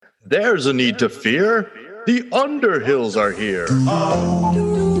There's a need to fear. The Underhills are here.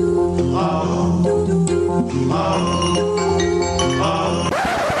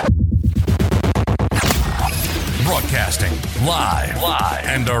 Broadcasting live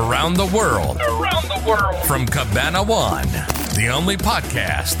and around the world. From Cabana One, the only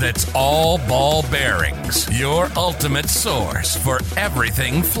podcast that's all ball bearings. Your ultimate source for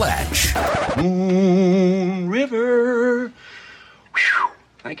everything Fletch. Moon River. Whew.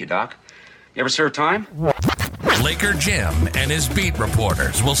 Thank you, Doc. You ever serve time? Laker Jim and his beat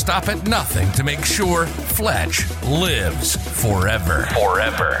reporters will stop at nothing to make sure Fletch lives forever.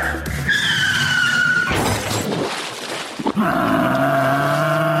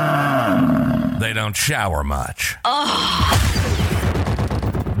 They don't shower much.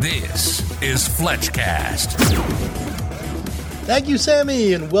 This is Fletchcast. Thank you,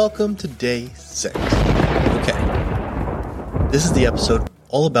 Sammy, and welcome to day 6. Okay. This is the episode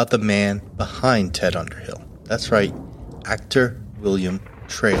all about the man behind Ted Underhill. That's right, actor William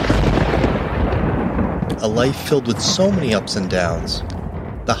Traylor. A life filled with so many ups and downs,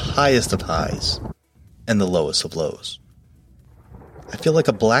 the highest of highs and the lowest of lows. I feel like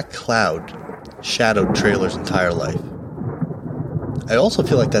a black cloud shadowed Traylor's entire life. I also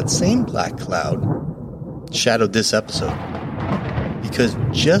feel like that same black cloud shadowed this episode, because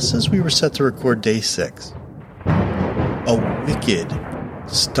just as we were set to record day 6, a wicked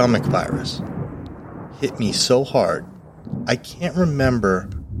stomach virus hit me so hard, I can't remember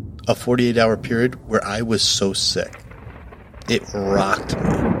a 48-hour period where I was so sick. It rocked me.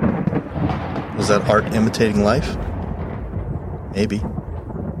 Was that art imitating life? Maybe.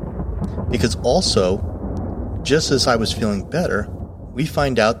 Because also, just as I was feeling better, we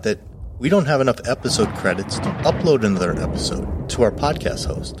find out that we don't have enough episode credits to upload another episode to our podcast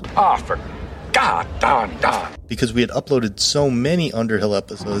host. For God, Don. Because we had uploaded so many Underhill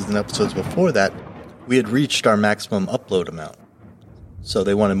episodes and episodes before that, we had reached our maximum upload amount. So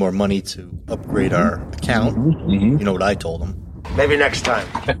they wanted more money to upgrade our account. You know what I told them. Maybe next time.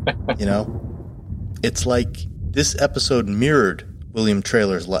 You know? It's like this episode mirrored William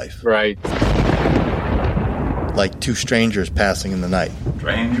Traylor's life. Right. Like two strangers passing in the night.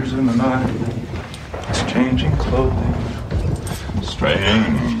 Strangers in the night, exchanging clothing.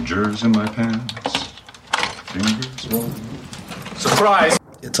 Strangers in my pants, fingers rolling. Surprise!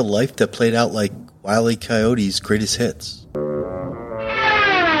 It's a life that played out like Wile E. Coyote's greatest hits.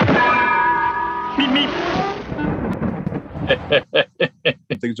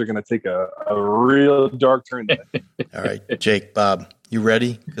 Things are going to take a real dark turn today. All right, Jake, Bob, you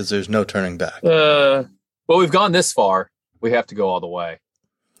ready? Because there's no turning back. Well, we've gone this far. We have to go all the way.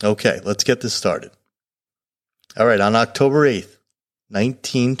 Okay, let's get this started. All right, on October 8th,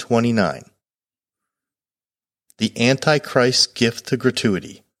 1929, the Antichrist's gift to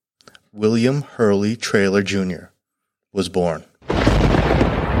gratuity, William Hurley Traylor Jr., was born.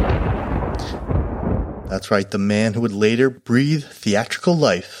 That's right, the man who would later breathe theatrical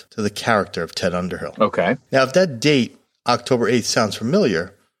life to the character of Ted Underhill. Okay. Now, if that date, October 8th, sounds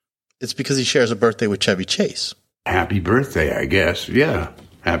familiar, it's because he shares a birthday with Chevy Chase. Happy birthday, I guess. Yeah,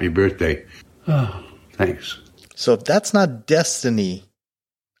 happy birthday. Oh, thanks. So if that's not destiny,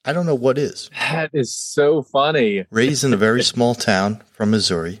 I don't know what is. That is so funny. Raised in a very small town from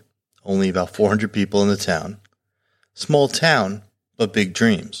Missouri, only about 400 people in the town. Small town, but big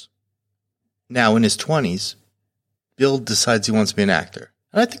dreams. Now, in his 20s, Bill decides he wants to be an actor.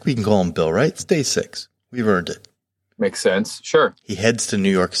 And I think we can call him Bill, right? It's day 6. We've earned it. Makes sense. Sure. He heads to New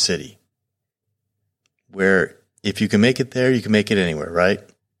York City, where if you can make it there, you can make it anywhere, right?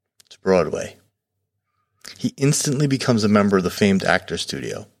 It's Broadway. He instantly becomes a member of the famed Actor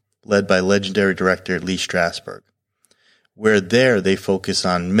Studio, led by legendary director Lee Strasberg, where there they focus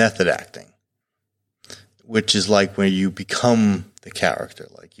on method acting, which is like where you become the character,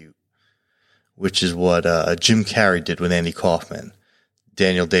 which is what Jim Carrey did with Andy Kaufman,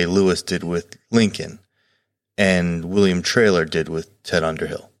 Daniel Day-Lewis did with Lincoln, and William Traylor did with Ted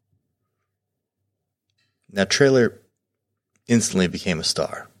Underhill. Now, Traylor instantly became a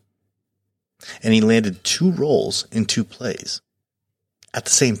star, and he landed 2 roles in 2 plays at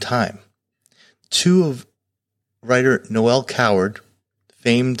the same time. 2 of writer Noel Coward,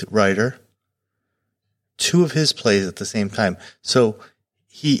 famed writer, 2 of his plays at the same time. So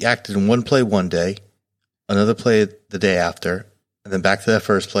he acted in one play one day, another play the day after, and then back to that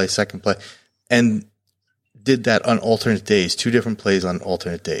first play, second play, and did that on alternate days, 2 different plays on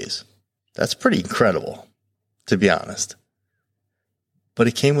alternate days. That's pretty incredible, to be honest. But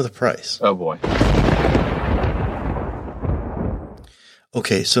it came with a price. Oh, boy.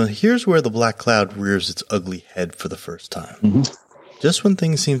 Okay, so here's where the black cloud rears its ugly head for the first time. Just when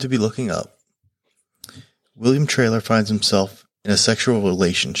things seem to be looking up, William Traylor finds himself in a sexual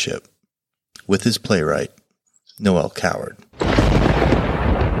relationship with his playwright, Noel Coward.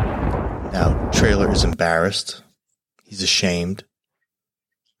 Now, Traylor is embarrassed. He's ashamed.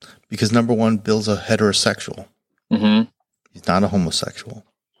 Because number one, Bill's a heterosexual. Mm-hmm. He's not a homosexual.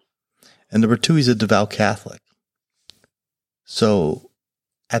 And number two, he's a devout Catholic. So,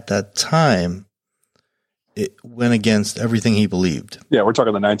 at that time, it went against everything he believed. Yeah, we're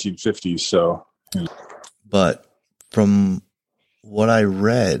talking the 1950s, so. But from what I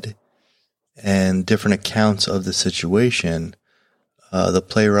read and different accounts of the situation, the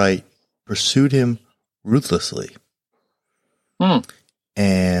playwright pursued him ruthlessly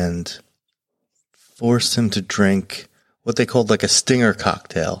and forced him to drink what they called like a stinger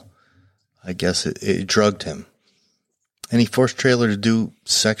cocktail. I guess it drugged him. And he forced Traylor to do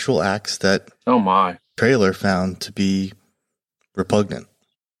sexual acts that Traylor found to be repugnant.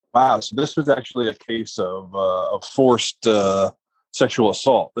 Wow, so this was actually a case of forced sexual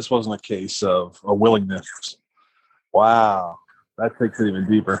assault. This wasn't a case of a willingness. Wow, that takes it even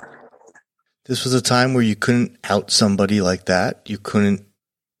deeper. This was a time where you couldn't out somebody like that. You couldn't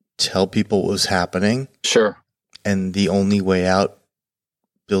tell people what was happening. Sure. And the only way out,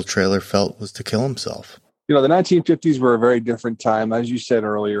 Bill Traylor felt, was to kill himself. You know, the 1950s were a very different time. As you said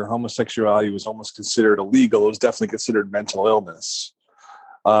earlier, homosexuality was almost considered illegal. It was definitely considered mental illness.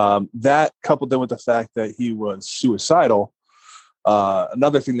 That coupled then with the fact that he was suicidal,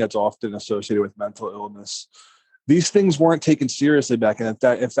 another thing that's often associated with mental illness. These things weren't taken seriously back then.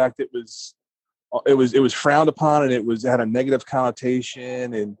 In fact, it was frowned upon, and it had a negative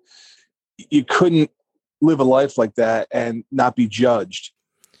connotation, and you couldn't live a life like that and not be judged.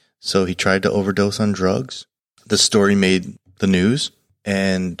 So he tried to overdose on drugs. The story made the news,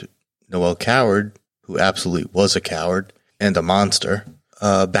 and Noel Coward, who absolutely was a coward and a monster,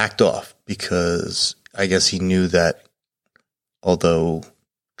 backed off because I guess he knew that although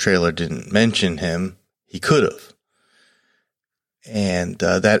Traylor didn't mention him, he could have. And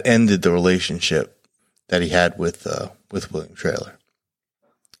that ended the relationship that he had with William Traylor.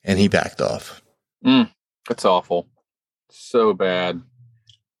 And he backed off. That's awful. So bad.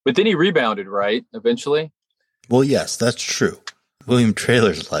 But then he rebounded, right? Eventually? Well, yes, that's true. William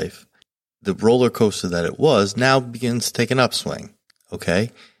Traylor's life, the roller coaster that it was, now begins to take an upswing. Okay?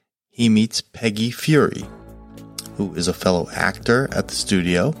 He meets Peggy Fury, who is a fellow actor at the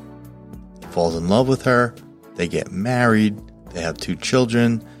studio. He falls in love with her. They get married. They have 2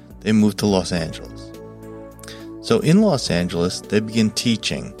 children. They move to Los Angeles. So in Los Angeles, they begin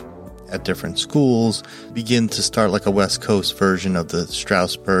teaching at different schools, begin to start like a West Coast version of the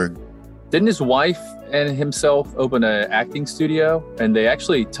Strasberg. Didn't his wife and himself open an acting studio? And they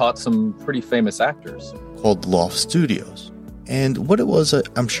actually taught some pretty famous actors. Called Loft Studios. And what it was,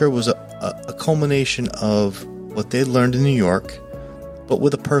 I'm sure, was a culmination of what they learned in New York, but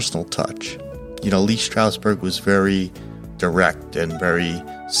with a personal touch. You know, Lee Strasberg was very direct and very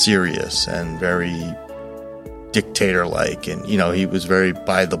serious and very dictator-like, and you know, he was very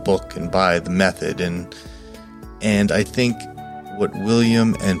by the book and by the method, and I think what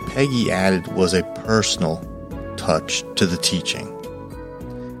William and Peggy added was a personal touch to the teaching.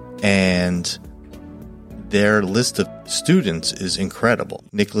 And their list of students is incredible.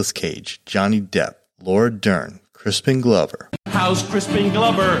 Nicolas Cage, Johnny Depp, Laura Dern, Crispin Glover. How's Crispin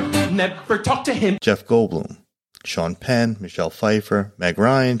Glover? Never talk to him. Jeff Goldblum, Sean Penn, Michelle Pfeiffer, Meg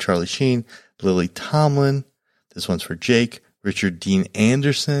Ryan, Charlie Sheen, Lily Tomlin. This one's for Jake, Richard Dean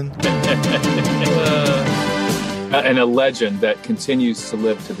Anderson. And a legend that continues to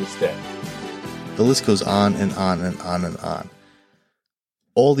live to this day. The list goes on and on and on and on.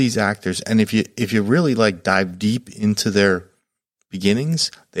 All these actors, and if you really like dive deep into their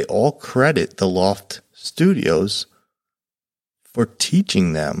beginnings, they all credit the Loft Studios for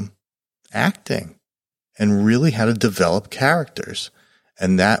teaching them acting and really how to develop characters.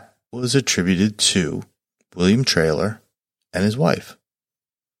 And that was attributed to William Traylor and his wife.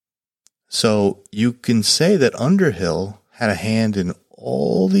 So you can say that Underhill had a hand in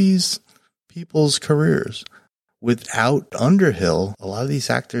all these people's careers. Without Underhill, a lot of these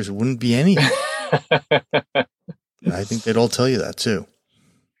actors wouldn't be anything. And I think they'd all tell you that too.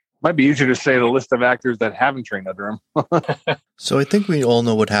 Might be easier to say the list of actors that haven't trained under him. So I think we all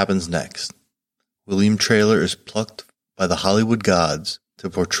know what happens next. William Traylor is plucked by the Hollywood gods to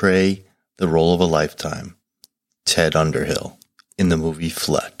portray the role of a lifetime, Ted Underhill, in the movie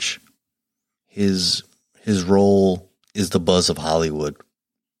Fletch. His role is the buzz of Hollywood.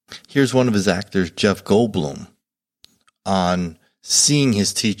 Here's one of his actors, Jeff Goldblum, on seeing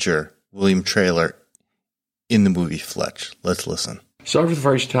his teacher, William Traylor, in the movie Fletch. Let's listen. Saw it for the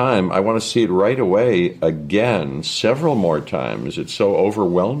first time. I want to see it right away again, several more times. It's so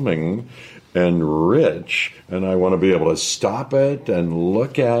overwhelming and rich, and I want to be able to stop it and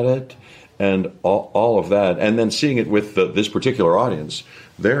look at it and all of that. And then seeing it with this particular audience.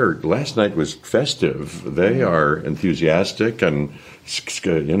 Last night was festive. They are enthusiastic and,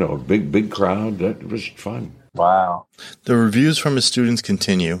 big crowd. That was fun. Wow. The reviews from his students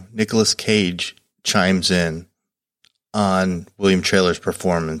continue. Nicolas Cage chimes in on William Traylor's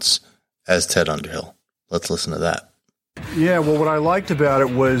performance as Ted Underhill. Let's listen to that. Yeah, well, what I liked about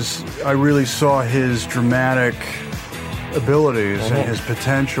it was I really saw his dramatic abilities and his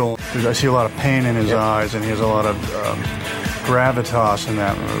potential. I see a lot of pain in his eyes, and he has a lot of gravitas in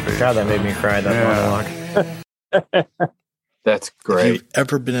that movie. God, that made me cry, that monologue. That's great. If you've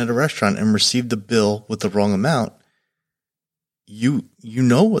ever been at a restaurant and received the bill with the wrong amount, you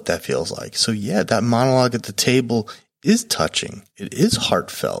know what that feels like. So yeah, that monologue at the table is touching. It is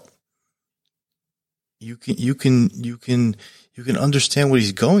heartfelt. You can understand what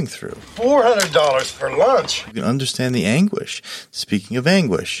he's going through. $400 for lunch. You can understand the anguish. Speaking of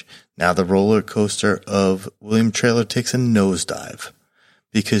anguish, now the roller coaster of William Traylor takes a nosedive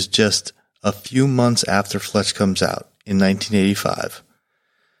because just a few months after Fletch comes out in 1985,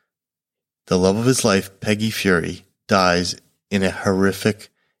 the love of his life, Peggy Fury, dies in a horrific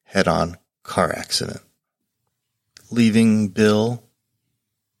head-on car accident, leaving Bill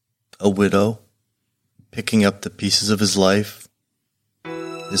a widow, picking up the pieces of his life,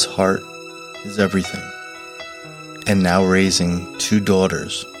 his heart, his everything, and now raising 2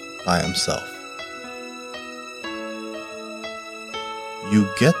 daughters by himself. You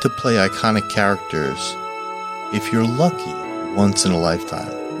get to play iconic characters if you're lucky once in a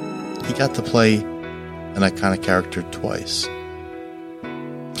lifetime. He got to play an iconic character twice.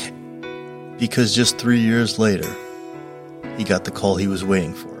 Because just 3 years later, he got the call he was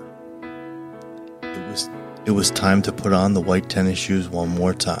waiting for. It was time to put on the white tennis shoes one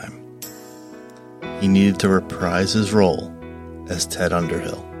more time. He needed to reprise his role as Ted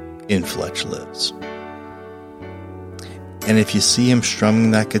Underhill in Fletch Lives. And if you see him strumming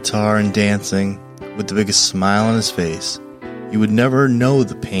that guitar and dancing with the biggest smile on his face, you would never know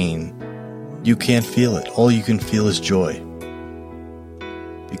the pain. You can't feel it. All you can feel is joy.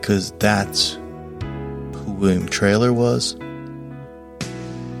 Because that's who William Traylor was.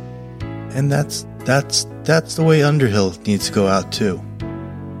 And that's the way Underhill needs to go out too.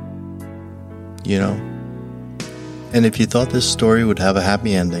 You know? And if you thought this story would have a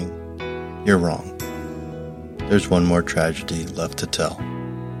happy ending, you're wrong. There's one more tragedy left to tell.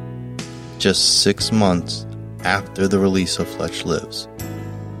 Just 6 months after the release of Fletch Lives,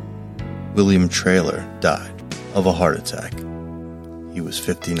 William Traylor died of a heart attack. He was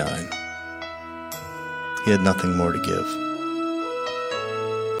 59. He had nothing more to give.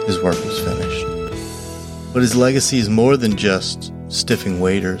 His work was finished. But his legacy is more than just stiffing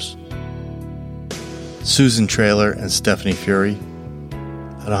waiters. Susan Traylor and Stephanie Fury.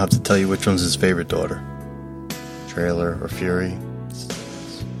 I don't have to tell you which one's his favorite daughter. Traylor or Fury.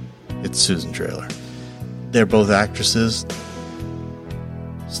 It's Susan Traylor. They're both actresses.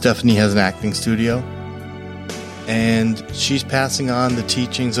 Stephanie has an acting studio. And she's passing on the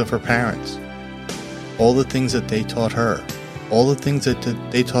teachings of her parents. All the things that they taught her. All the things that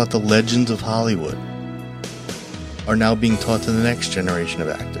they taught the legends of Hollywood are now being taught to the next generation of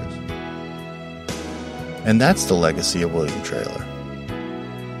actors. And that's the legacy of William Traylor.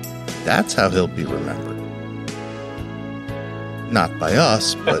 That's how he'll be remembered. Not by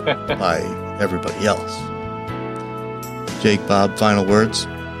us, but by everybody else. Jake, Bob, final words?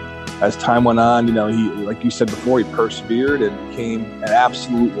 As time went on, he, like you said before, he persevered and became an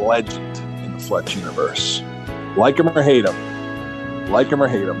absolute legend in the Fletch universe. Like him or hate him. Like him or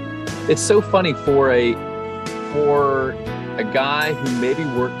hate him. It's so funny for a guy who maybe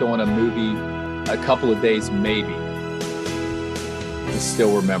worked on a movie a couple of days, maybe, is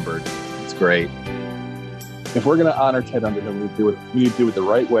still remembered. It's great. If we're going to honor Ted Underhill, we need to do it the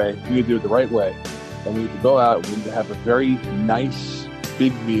right way. And we need to go out. We need to have a very nice,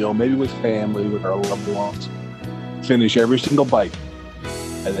 big meal, maybe with family, with our loved ones. Finish every single bite,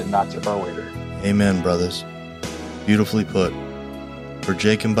 and then not tip our waiter. Amen, brothers. Beautifully put. For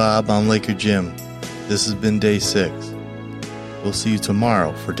Jake and Bob, I'm Laker Jim. This has been day 6. We'll see you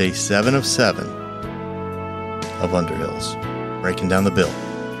tomorrow for day 7 of 7 of Underhills. Breaking down the bill.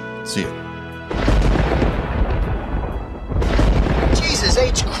 See you. Jesus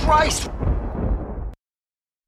H. Christ!